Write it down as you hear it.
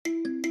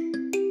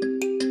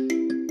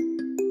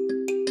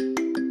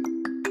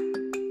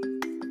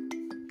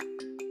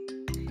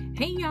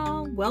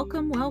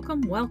welcome,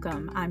 welcome,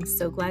 welcome. I'm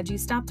so glad you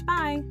stopped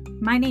by.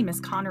 My name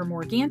is Connor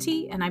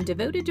Morganti, and I'm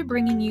devoted to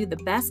bringing you the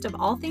best of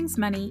all things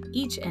money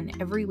each and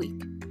every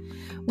week.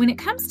 When it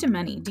comes to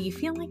money, do you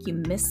feel like you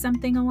missed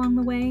something along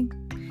the way?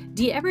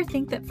 Do you ever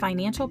think that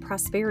financial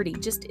prosperity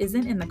just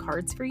isn't in the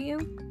cards for you?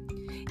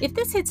 If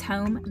this hits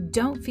home,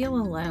 don't feel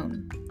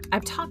alone.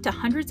 I've talked to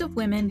hundreds of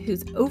women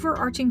whose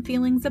overarching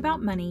feelings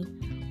about money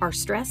are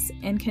stress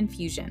and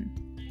confusion.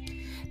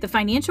 The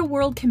financial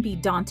world can be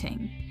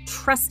daunting.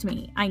 Trust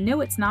me, I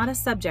know it's not a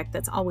subject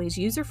that's always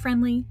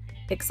user-friendly,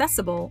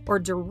 accessible, or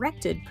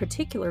directed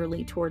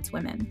particularly towards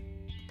women.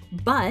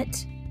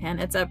 But, and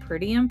it's a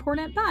pretty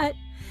important but,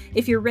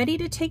 if you're ready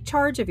to take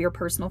charge of your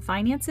personal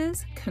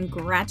finances,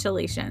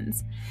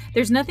 congratulations.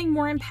 There's nothing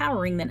more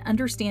empowering than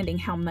understanding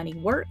how money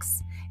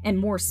works, and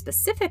more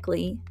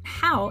specifically,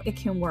 how it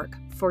can work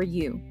for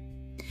you.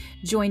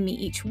 Join me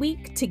each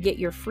week to get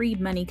your free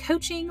money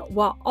coaching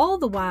while all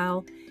the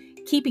while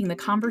keeping the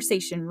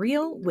conversation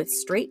real with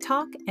straight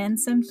talk and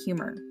some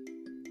humor.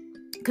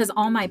 Because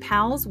all my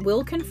pals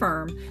will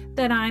confirm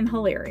that I'm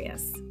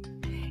hilarious.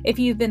 If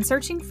you've been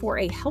searching for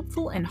a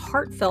helpful and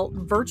heartfelt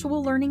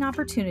virtual learning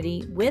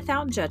opportunity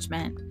without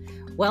judgment,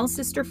 well,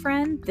 sister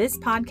friend, this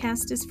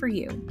podcast is for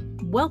you.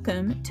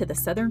 Welcome to the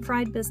Southern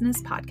Fried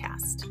Business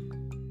Podcast.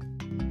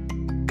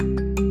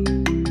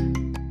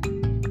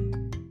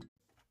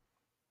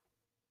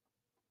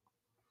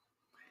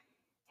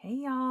 Hey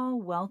y'all,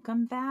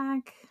 welcome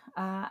back.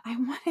 I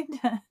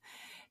wanted to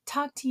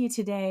talk to you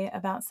today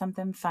about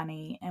something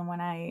funny. And when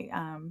I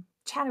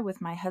chatted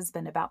with my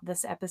husband about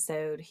this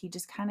episode, he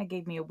just kind of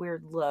gave me a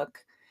weird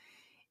look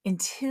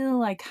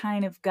until I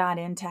kind of got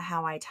into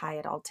how I tie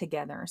it all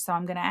together. So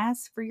I'm going to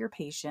ask for your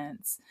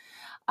patience.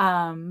 But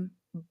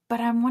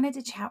I wanted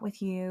to chat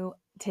with you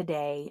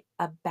today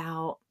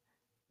about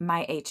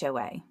my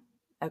HOA,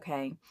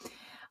 okay,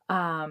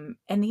 and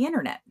the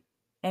internet.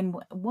 And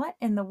what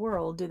in the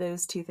world do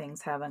those two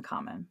things have in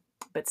common?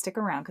 But stick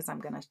around because I'm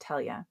going to tell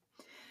you.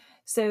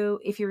 So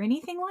if you're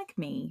anything like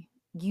me,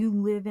 you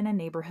live in a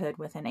neighborhood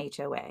with an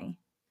HOA.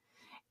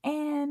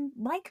 And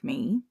like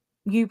me,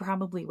 you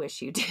probably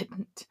wish you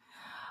didn't.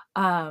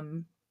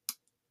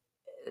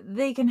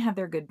 They can have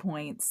their good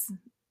points,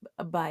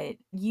 but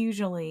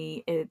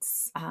usually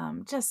it's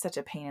just such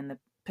a pain in the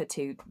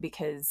patoot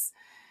because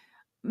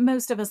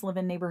most of us live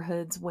in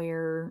neighborhoods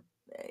where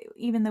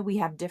even though we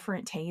have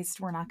different tastes,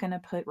 we're not going to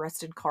put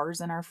rusted cars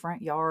in our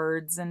front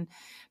yards and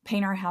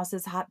paint our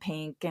houses hot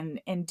pink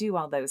and do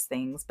all those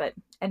things. But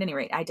at any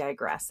rate, I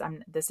digress.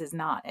 This is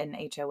not an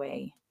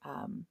HOA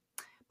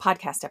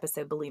podcast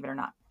episode, believe it or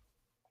not.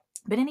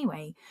 But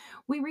anyway,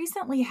 we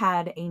recently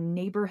had a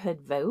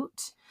neighborhood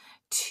vote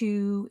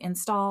to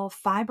install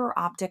fiber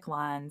optic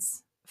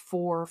lines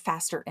for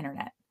faster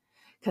internet.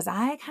 Because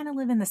I kind of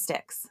live in the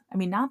sticks. I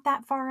mean, not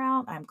that far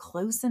out. I'm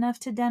close enough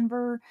to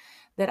Denver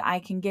that I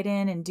can get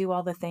in and do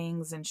all the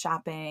things and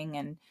shopping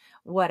and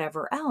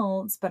whatever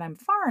else. But I'm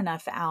far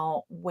enough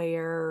out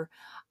where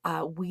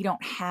we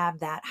don't have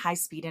that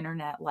high-speed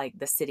internet like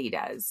the city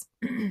does.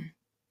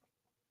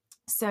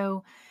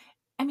 So,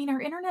 I mean,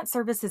 our internet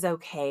service is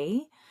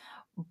okay,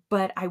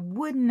 but I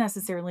wouldn't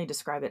necessarily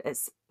describe it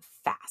as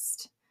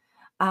fast.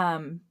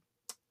 And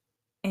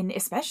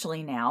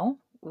especially now,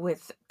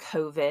 with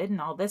COVID and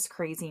all this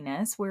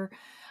craziness where,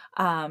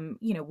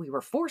 we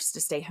were forced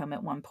to stay home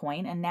at one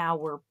point, and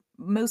now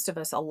most of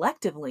us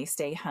electively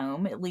stay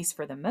home, at least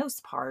for the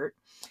most part.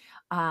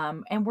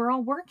 And we're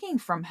all working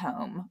from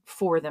home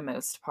for the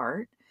most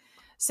part.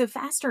 So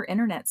faster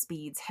internet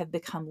speeds have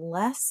become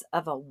less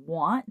of a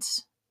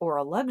want or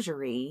a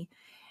luxury,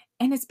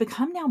 and it's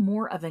become now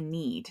more of a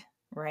need,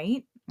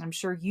 right? I'm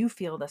sure you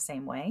feel the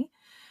same way.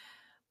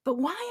 But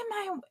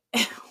why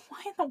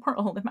in the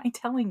world am I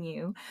telling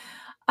you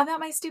about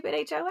my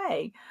stupid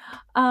HOA?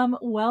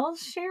 Well,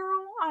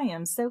 Cheryl, I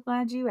am so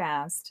glad you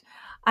asked.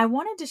 I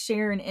wanted to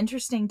share an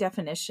interesting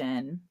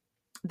definition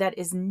that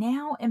is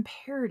now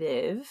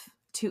imperative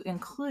to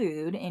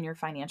include in your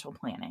financial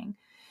planning.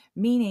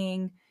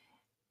 Meaning,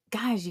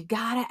 guys, you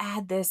got to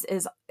add this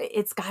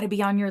it's got to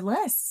be on your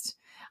list.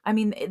 I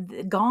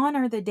mean, gone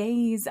are the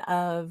days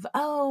of,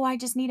 oh, I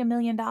just need $1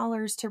 million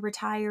to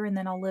retire and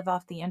then I'll live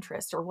off the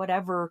interest or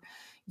whatever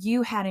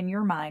you had in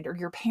your mind or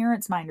your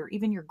parents' mind or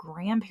even your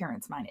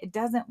grandparents' mind. It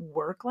doesn't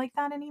work like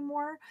that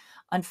anymore,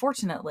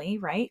 unfortunately,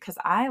 right? Because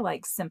I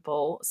like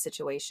simple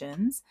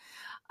situations.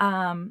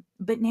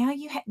 But now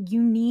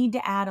you need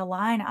to add a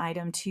line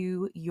item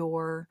to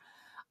your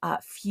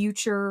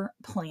future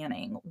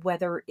planning,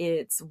 whether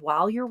it's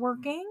while you're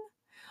working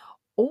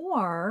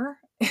or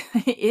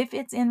if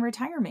it's in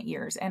retirement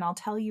years. And I'll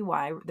tell you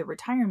why the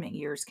retirement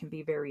years can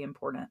be very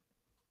important.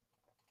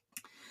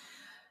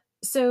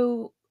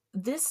 So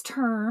this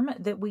term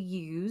that we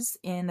use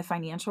in the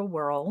financial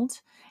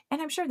world,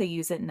 and I'm sure they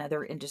use it in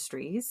other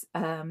industries,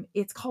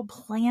 it's called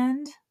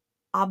planned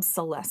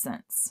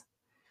obsolescence.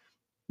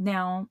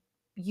 Now,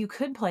 you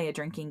could play a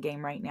drinking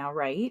game right now,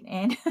 right?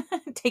 And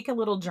take a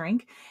little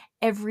drink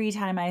every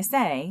time I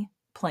say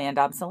planned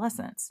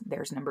obsolescence.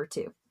 There's number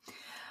 2.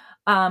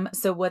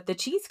 So what the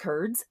cheese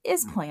curds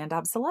is planned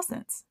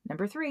obsolescence.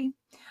 Number 3,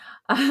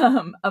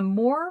 a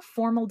more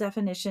formal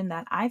definition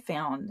that I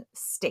found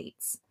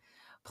states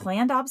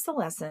planned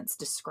obsolescence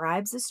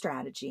describes a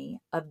strategy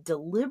of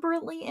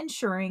deliberately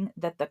ensuring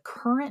that the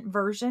current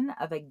version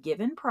of a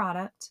given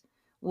product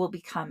will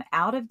become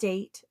out of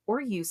date or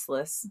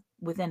useless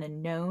within a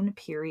known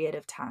period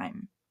of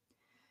time.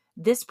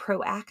 This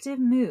proactive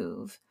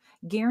move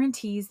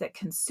guarantees that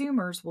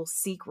consumers will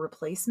seek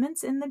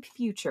replacements in the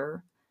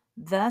future,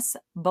 thus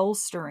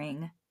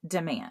bolstering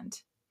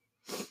demand.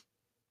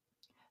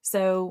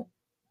 So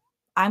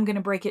I'm going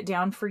to break it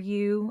down for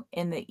you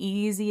in the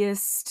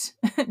easiest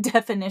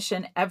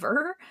definition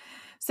ever.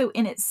 So,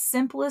 in its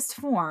simplest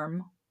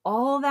form,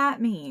 all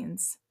that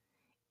means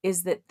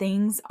is that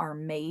things are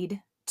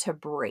made to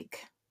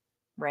break,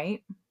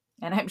 right?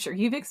 And I'm sure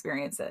you've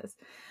experienced this.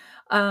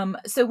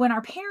 So when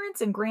our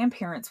parents and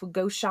grandparents would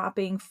go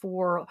shopping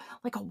for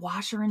like a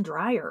washer and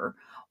dryer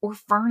or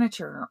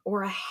furniture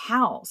or a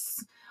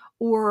house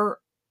or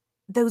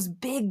those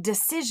big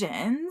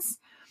decisions,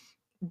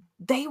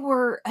 they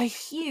were a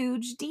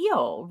huge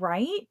deal,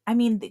 right? I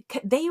mean,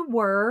 they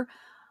were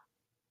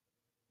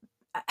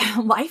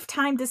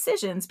lifetime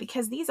decisions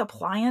because these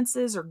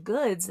appliances or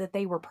goods that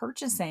they were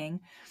purchasing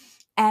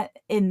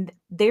in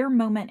their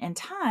moment in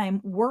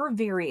time were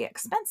very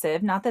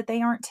expensive. Not that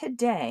they aren't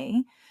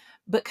today,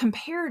 but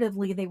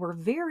comparatively, they were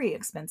very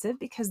expensive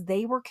because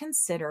they were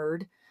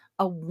considered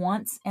a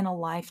once in a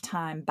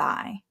lifetime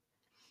buy,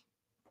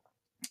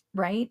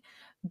 right?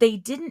 They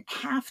didn't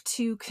have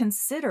to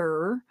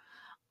consider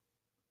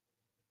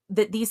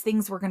that these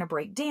things were going to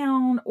break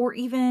down, or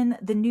even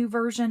the new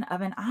version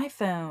of an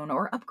iPhone,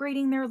 or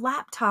upgrading their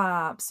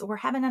laptops, or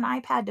having an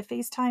iPad to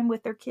FaceTime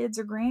with their kids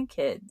or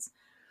grandkids.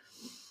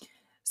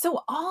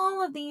 So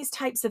all of these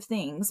types of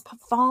things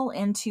fall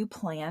into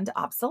planned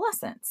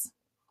obsolescence.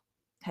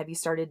 Have you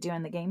started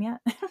doing the game yet?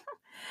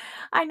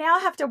 I now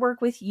have to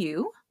work with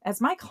you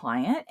as my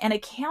client and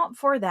account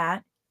for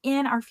that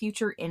in our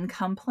future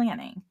income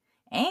planning.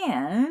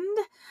 And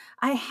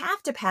I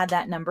have to pad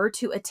that number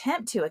to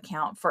attempt to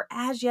account for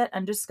as yet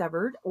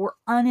undiscovered or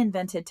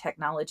uninvented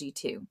technology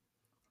too.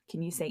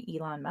 Can you say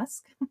Elon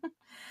Musk?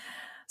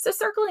 So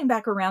circling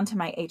back around to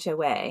my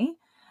HOA,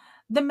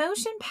 the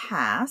motion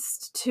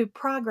passed to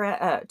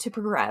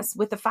progress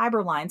with the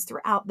fiber lines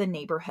throughout the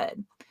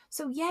neighborhood.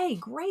 So yay,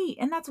 great.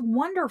 And that's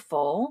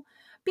wonderful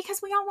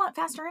because we all want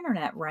faster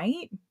internet,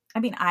 right? I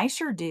mean, I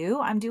sure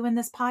do. I'm doing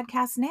this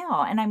podcast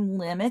now and I'm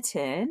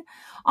limited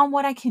on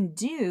what I can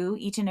do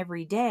each and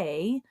every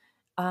day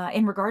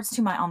in regards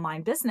to my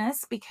online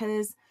business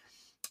because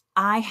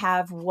I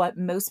have what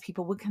most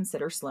people would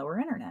consider slower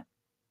internet.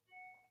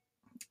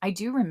 I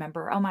do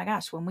remember, oh my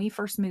gosh, when we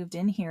first moved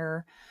in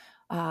here,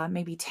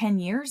 maybe 10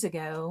 years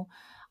ago,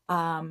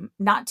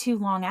 not too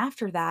long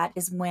after that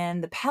is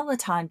when the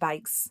Peloton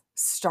bikes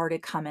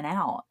started coming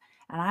out.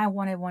 And I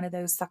wanted one of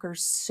those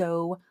suckers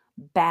so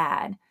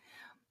bad,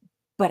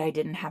 but I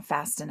didn't have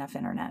fast enough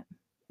internet.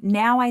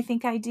 Now I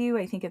think I do.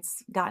 I think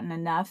it's gotten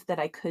enough that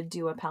I could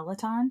do a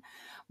Peloton,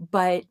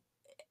 but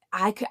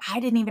I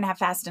didn't even have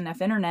fast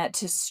enough internet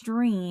to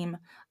stream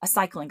a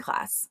cycling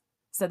class.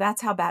 So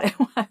that's how bad it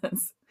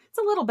was. It's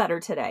a little better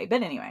today,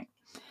 but anyway.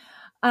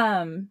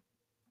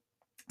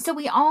 So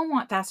we all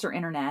want faster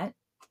internet,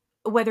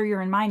 whether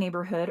you're in my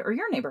neighborhood or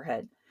your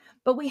neighborhood.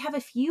 But we have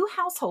a few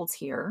households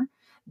here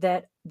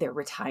that they're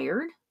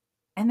retired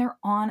and they're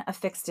on a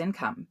fixed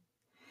income.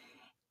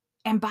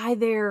 And by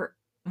their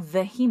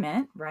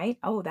vehement, right?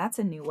 Oh, that's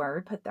a new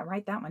word.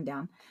 Write that one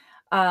down.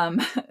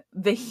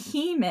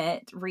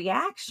 Vehement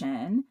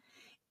reaction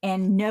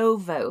and no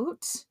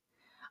vote,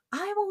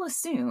 I will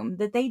assume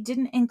that they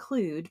didn't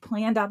include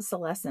planned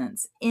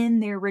obsolescence in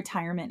their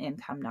retirement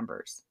income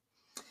numbers.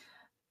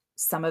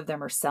 Some of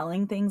them are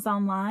selling things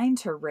online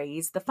to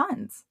raise the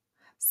funds.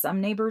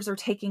 Some neighbors are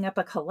taking up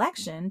a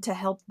collection to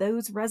help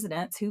those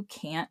residents who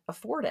can't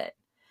afford it.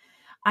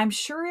 I'm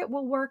sure it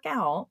will work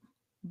out,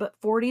 but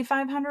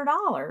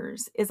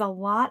 $4,500 is a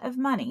lot of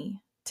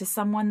money to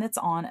someone that's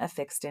on a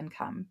fixed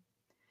income.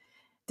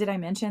 Did I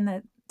mention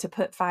that to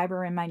put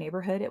fiber in my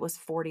neighborhood, it was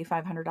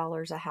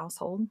 $4,500 a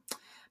household?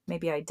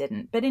 Maybe I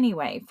didn't. But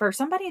anyway, for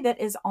somebody that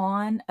is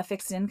on a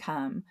fixed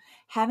income,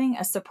 having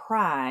a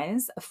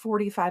surprise of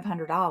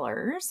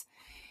 $4,500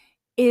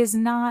 is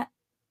not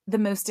the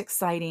most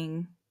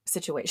exciting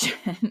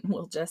situation,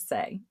 we'll just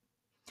say.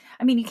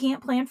 I mean, you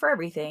can't plan for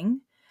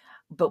everything,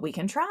 but we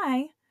can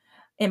try.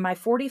 In my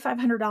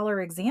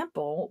 $4,500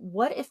 example,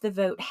 what if the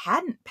vote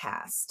hadn't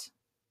passed?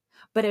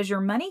 But as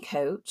your money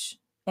coach,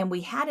 and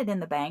we had it in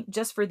the bank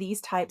just for these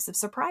types of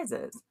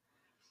surprises.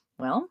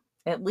 Well,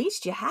 at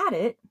least you had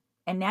it.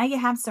 And now you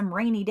have some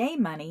rainy day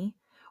money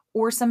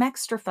or some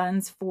extra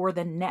funds for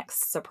the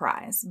next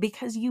surprise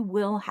because you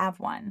will have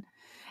one.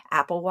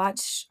 Apple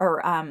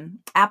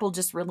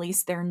just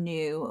released their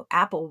new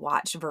Apple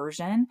Watch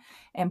version.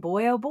 And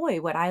boy, oh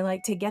boy, would I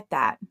like to get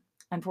that.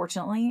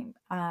 Unfortunately,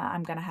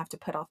 I'm going to have to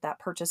put off that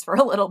purchase for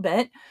a little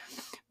bit.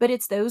 But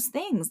it's those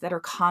things that are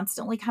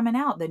constantly coming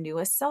out, the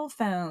newest cell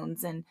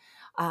phones, and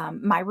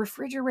my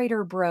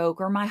refrigerator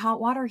broke, or my hot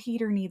water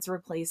heater needs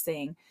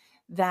replacing,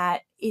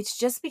 that it's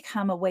just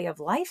become a way of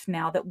life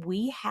now that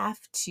we have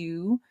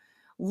to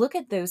look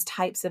at those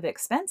types of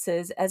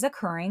expenses as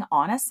occurring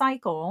on a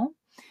cycle.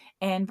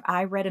 And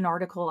I read an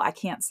article, I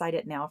can't cite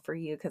it now for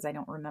you because I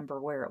don't remember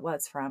where it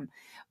was from,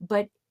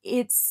 but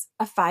it's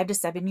a 5 to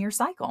 7 year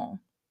cycle.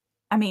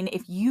 I mean,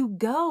 if you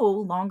go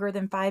longer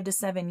than 5 to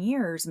 7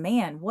 years,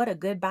 man, what a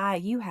good buy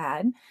you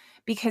had,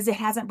 because it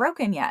hasn't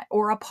broken yet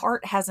or a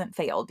part hasn't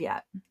failed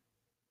yet.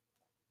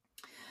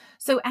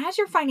 So, as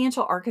your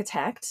financial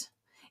architect,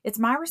 it's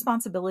my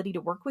responsibility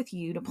to work with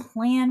you to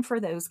plan for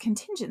those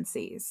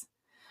contingencies.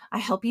 I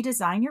help you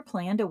design your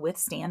plan to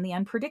withstand the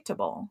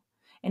unpredictable.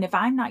 And if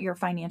I'm not your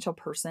financial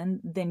person,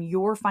 then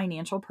your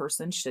financial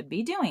person should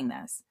be doing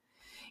this.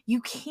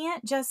 You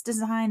can't just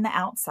design the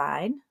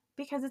outside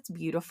because it's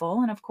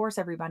beautiful. And of course,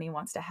 everybody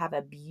wants to have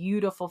a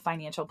beautiful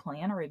financial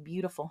plan or a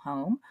beautiful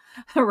home,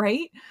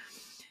 right?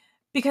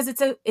 Because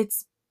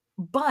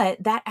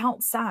but that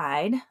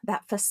outside,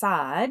 that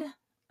facade,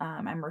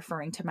 I'm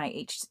referring to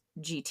my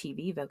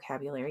HGTV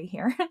vocabulary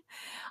here.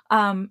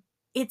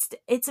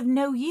 It's of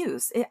no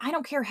use. I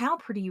don't care how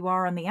pretty you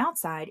are on the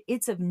outside.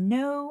 It's of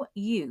no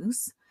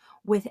use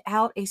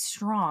without a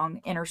strong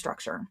inner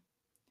structure.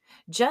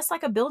 Just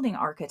like a building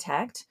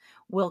architect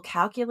will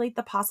calculate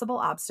the possible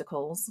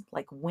obstacles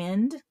like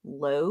wind,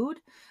 load,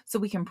 so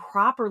we can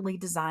properly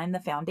design the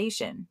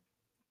foundation.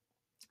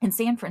 In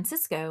San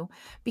Francisco,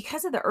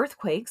 because of the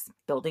earthquakes,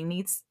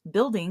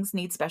 buildings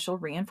need special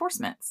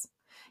reinforcements.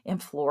 In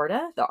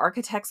Florida, the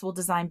architects will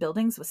design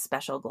buildings with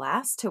special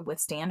glass to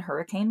withstand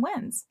hurricane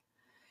winds.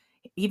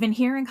 Even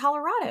here in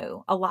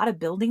Colorado, a lot of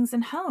buildings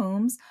and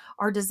homes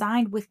are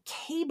designed with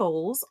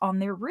cables on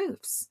their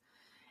roofs.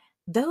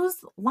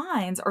 Those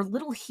lines are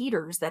little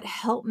heaters that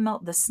help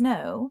melt the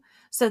snow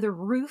so the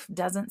roof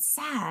doesn't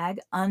sag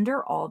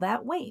under all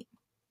that weight.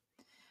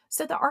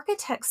 So the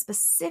architect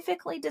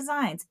specifically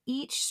designs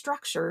each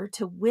structure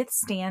to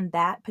withstand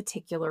that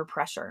particular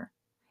pressure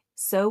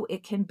so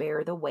it can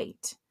bear the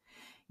weight.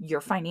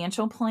 Your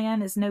financial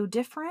plan is no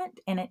different,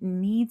 and it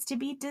needs to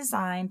be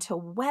designed to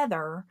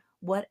weather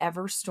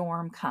whatever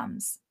storm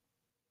comes.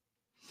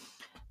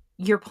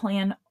 Your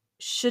plan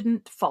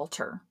shouldn't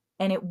falter,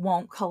 and it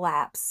won't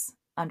collapse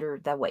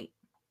under the weight.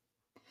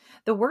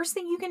 The worst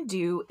thing you can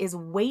do is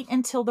wait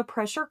until the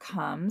pressure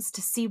comes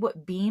to see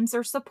what beams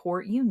or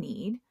support you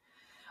need,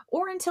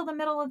 or until the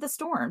middle of the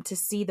storm to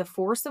see the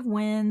force of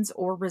winds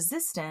or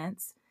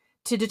resistance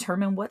to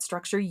determine what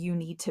structure you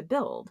need to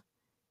build.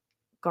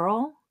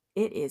 Girl,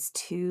 it is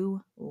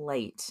too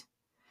late.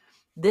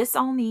 This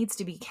all needs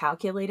to be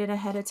calculated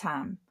ahead of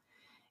time.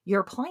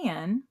 Your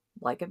plan,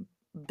 like a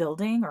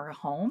building or a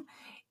home,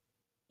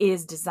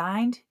 is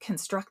designed,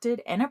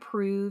 constructed, and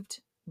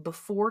approved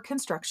before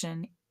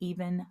construction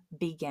even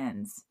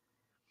begins.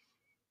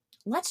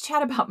 Let's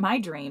chat about my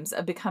dreams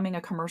of becoming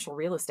a commercial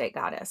real estate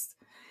goddess.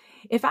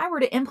 If I were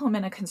to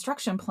implement a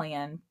construction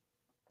plan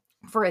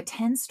for a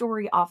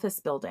 10-story office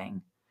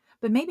building,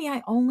 but maybe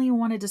I only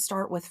wanted to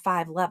start with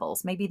 5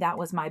 levels, maybe that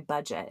was my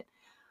budget,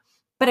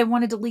 but I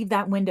wanted to leave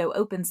that window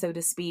open, so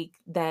to speak,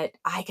 that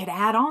I could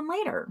add on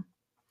later.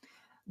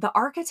 The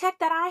architect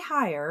that I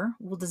hire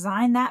will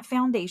design that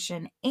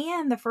foundation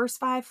and the first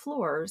 5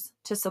 floors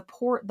to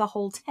support the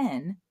whole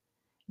 10,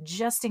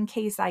 just in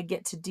case I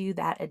get to do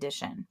that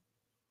addition.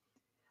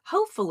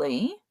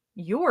 Hopefully,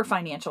 your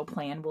financial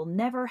plan will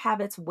never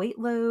have its weight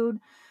load,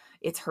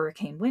 its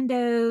hurricane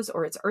windows,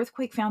 or its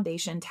earthquake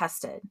foundation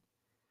tested.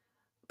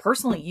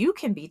 Personally, you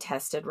can be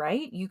tested,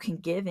 right? You can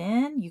give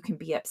in, you can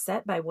be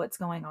upset by what's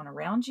going on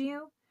around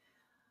you.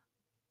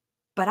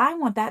 But I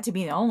want that to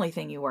be the only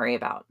thing you worry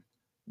about.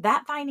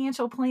 That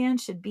financial plan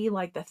should be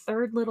like the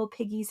third little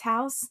piggy's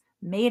house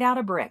made out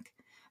of brick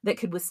that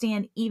could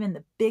withstand even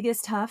the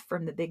biggest huff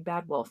from the big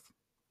bad wolf.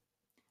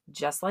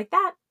 Just like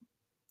that.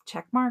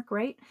 Check mark,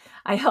 right?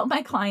 I help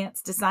my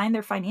clients design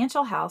their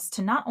financial house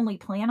to not only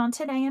plan on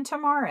today and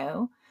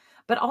tomorrow,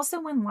 but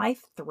also when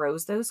life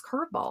throws those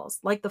curveballs,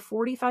 like the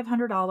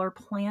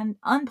 $4,500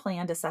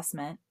 unplanned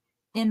assessment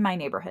in my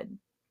neighborhood.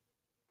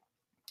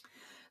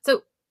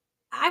 So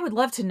I would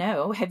love to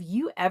know, have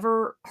you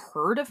ever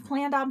heard of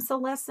planned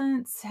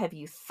obsolescence? Have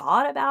you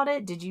thought about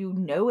it? Did you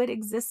know it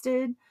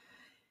existed?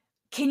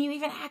 Can you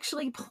even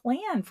actually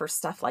plan for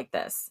stuff like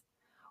this?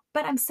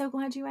 But I'm so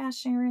glad you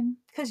asked, Sharon,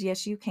 because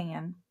yes, you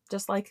can.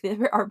 Just like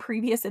our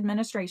previous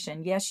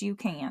administration, yes, you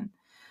can,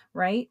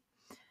 right?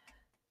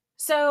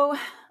 So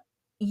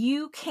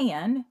you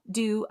can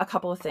do a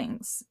couple of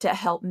things to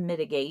help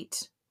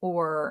mitigate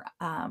or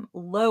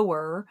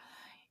lower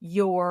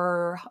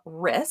your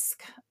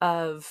risk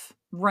of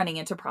running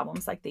into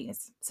problems like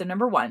these. So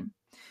number one,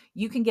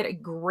 you can get a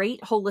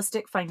great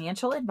holistic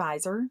financial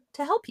advisor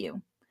to help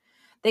you.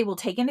 They will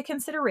take into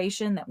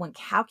consideration that when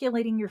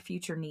calculating your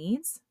future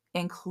needs,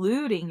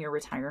 including your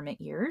retirement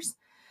years,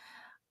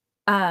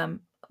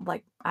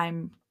 like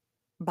I'm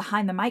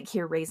behind the mic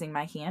here raising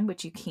my hand,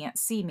 which you can't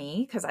see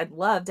me because I'd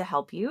love to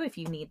help you if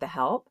you need the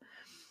help.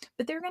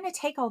 But they're going to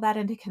take all that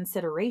into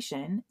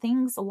consideration,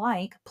 things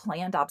like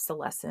planned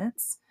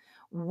obsolescence,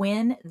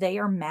 when they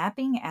are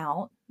mapping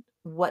out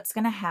what's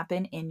going to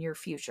happen in your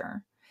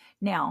future.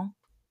 Now,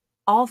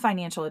 all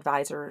financial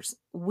advisors,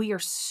 we are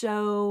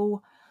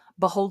so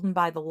beholden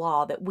by the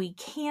law that we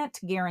can't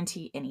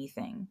guarantee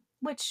anything,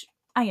 which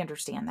I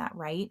understand that,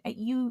 right?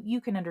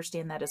 You can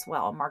understand that as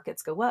well.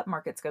 Markets go up,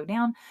 markets go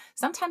down.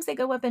 Sometimes they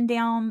go up and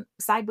down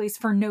sideways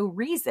for no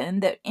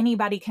reason that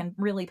anybody can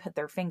really put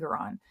their finger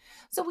on.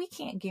 So we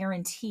can't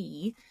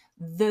guarantee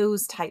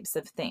those types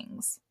of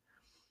things.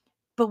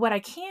 But what I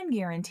can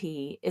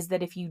guarantee is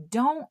that if you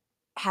don't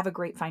have a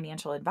great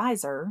financial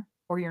advisor,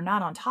 or you're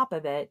not on top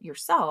of it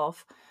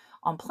yourself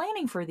on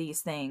planning for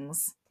these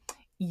things,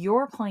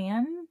 your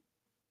plan,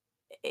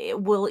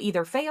 it will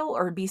either fail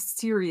or be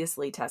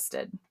seriously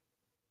tested.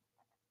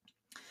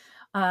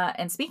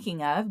 And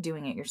speaking of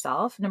doing it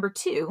yourself, number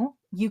 2,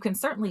 you can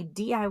certainly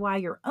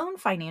DIY your own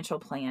financial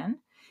plan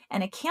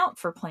and account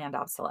for planned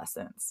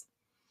obsolescence.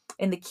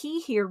 And the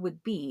key here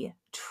would be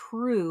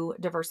true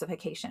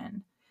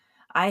diversification.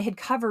 I had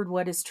covered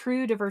what is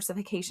true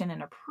diversification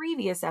in a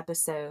previous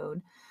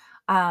episode.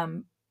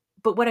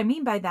 But what I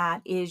mean by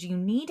that is you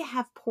need to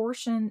have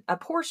a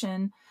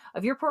portion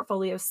of your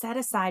portfolio set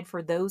aside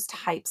for those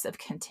types of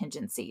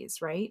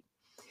contingencies, right?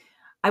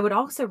 I would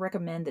also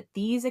recommend that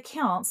these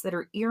accounts that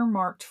are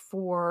earmarked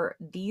for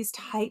these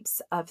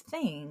types of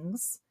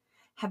things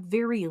have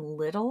very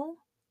little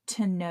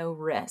to no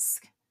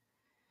risk.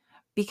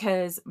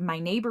 Because my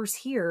neighbors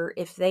here,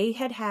 if they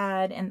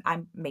had, and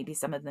maybe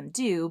some of them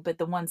do, but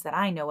the ones that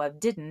I know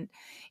of didn't,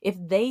 if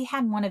they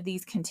had one of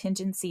these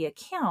contingency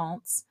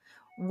accounts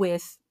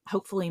with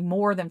hopefully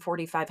more than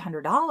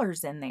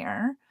 $4,500 in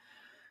there,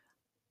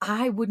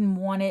 I wouldn't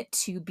want it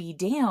to be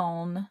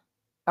down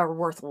or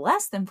worth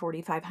less than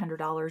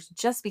 $4,500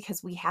 just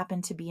because we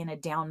happen to be in a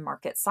down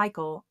market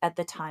cycle at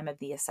the time of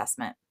the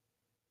assessment,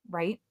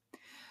 right?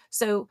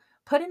 So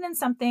put it in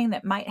something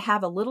that might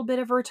have a little bit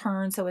of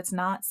return so it's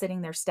not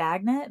sitting there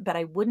stagnant, but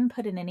I wouldn't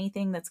put in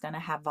anything that's going to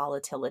have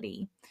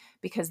volatility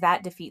because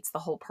that defeats the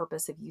whole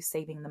purpose of you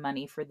saving the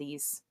money for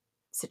these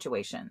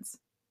situations.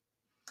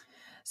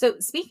 So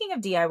speaking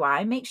of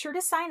DIY, make sure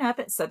to sign up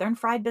at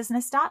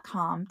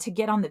southernfriedbusiness.com to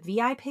get on the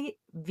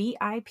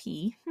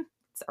VIP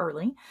it's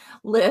early,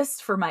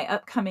 list for my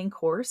upcoming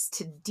course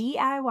to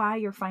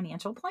DIY your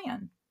financial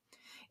plan.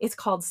 It's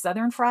called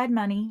Southern Fried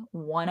Money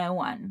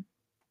 101.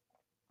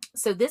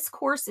 So this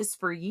course is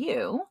for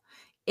you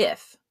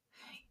if,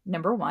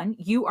 number 1,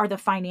 you are the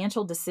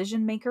financial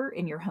decision maker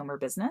in your home or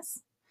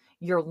business.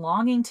 You're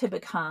longing to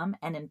become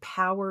an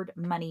empowered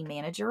money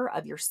manager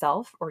of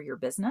yourself or your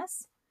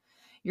business.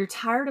 You're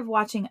tired of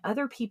watching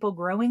other people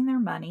growing their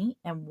money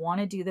and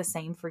want to do the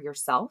same for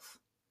yourself.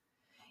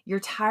 You're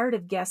tired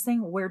of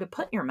guessing where to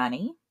put your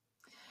money.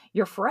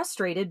 You're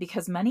frustrated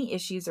because money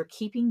issues are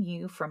keeping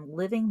you from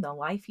living the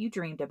life you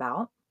dreamed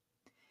about.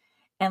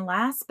 And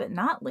last but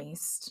not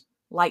least,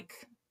 what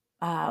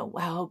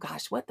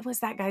was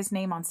that guy's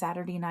name on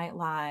Saturday Night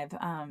Live?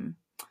 Now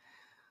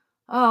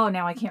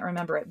I can't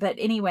remember it. But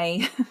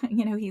anyway,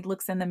 he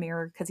looks in the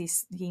mirror because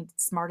he's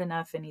smart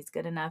enough and he's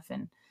good enough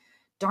and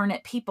darn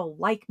it, people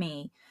like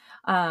me.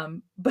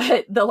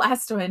 But the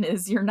last one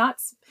is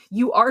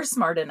you are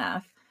smart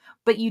enough,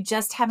 but you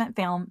just haven't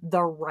found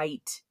the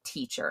right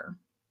teacher.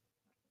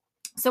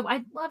 So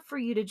I'd love for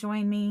you to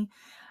join me.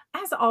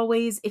 As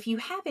always, if you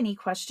have any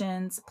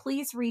questions,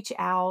 please reach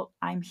out.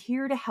 I'm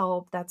here to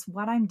help. That's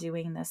what I'm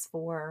doing this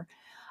for.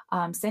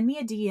 Send me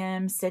a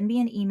DM, send me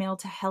an email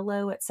to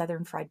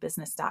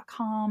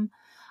hello@southernfriedbusiness.com.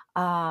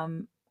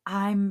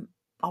 I'm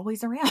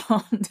always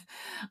around.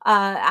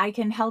 I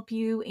can help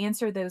you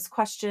answer those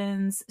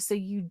questions so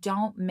you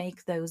don't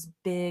make those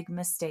big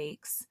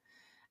mistakes.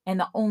 And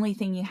the only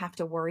thing you have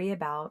to worry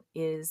about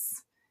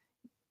is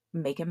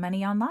making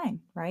money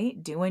online,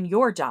 right? Doing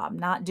your job,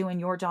 not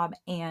doing your job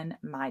and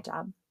my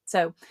job.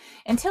 So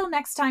until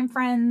next time,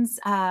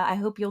 friends, I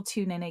hope you'll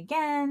tune in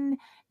again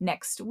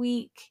next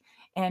week.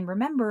 And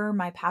remember,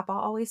 my papa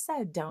always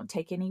said, don't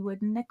take any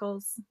wooden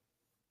nickels.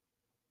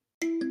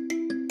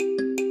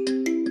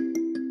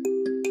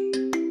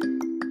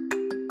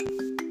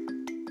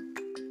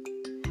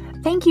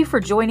 Thank you for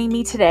joining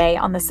me today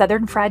on the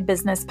Southern Fried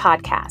Business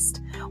Podcast,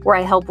 where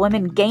I help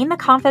women gain the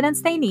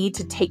confidence they need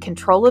to take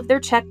control of their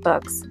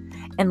checkbooks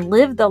and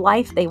live the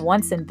life they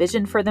once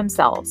envisioned for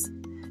themselves.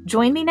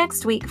 Join me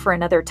next week for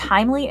another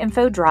timely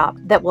info drop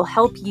that will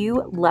help you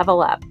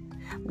level up.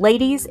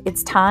 Ladies,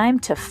 it's time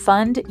to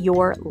fund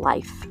your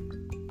life.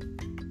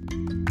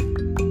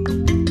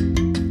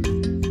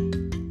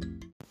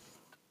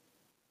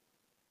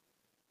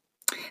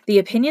 The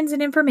opinions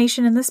and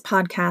information in this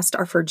podcast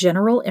are for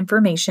general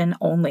information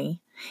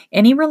only.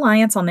 Any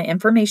reliance on the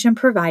information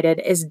provided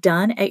is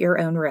done at your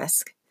own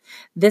risk.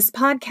 This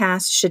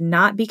podcast should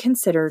not be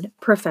considered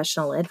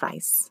professional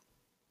advice.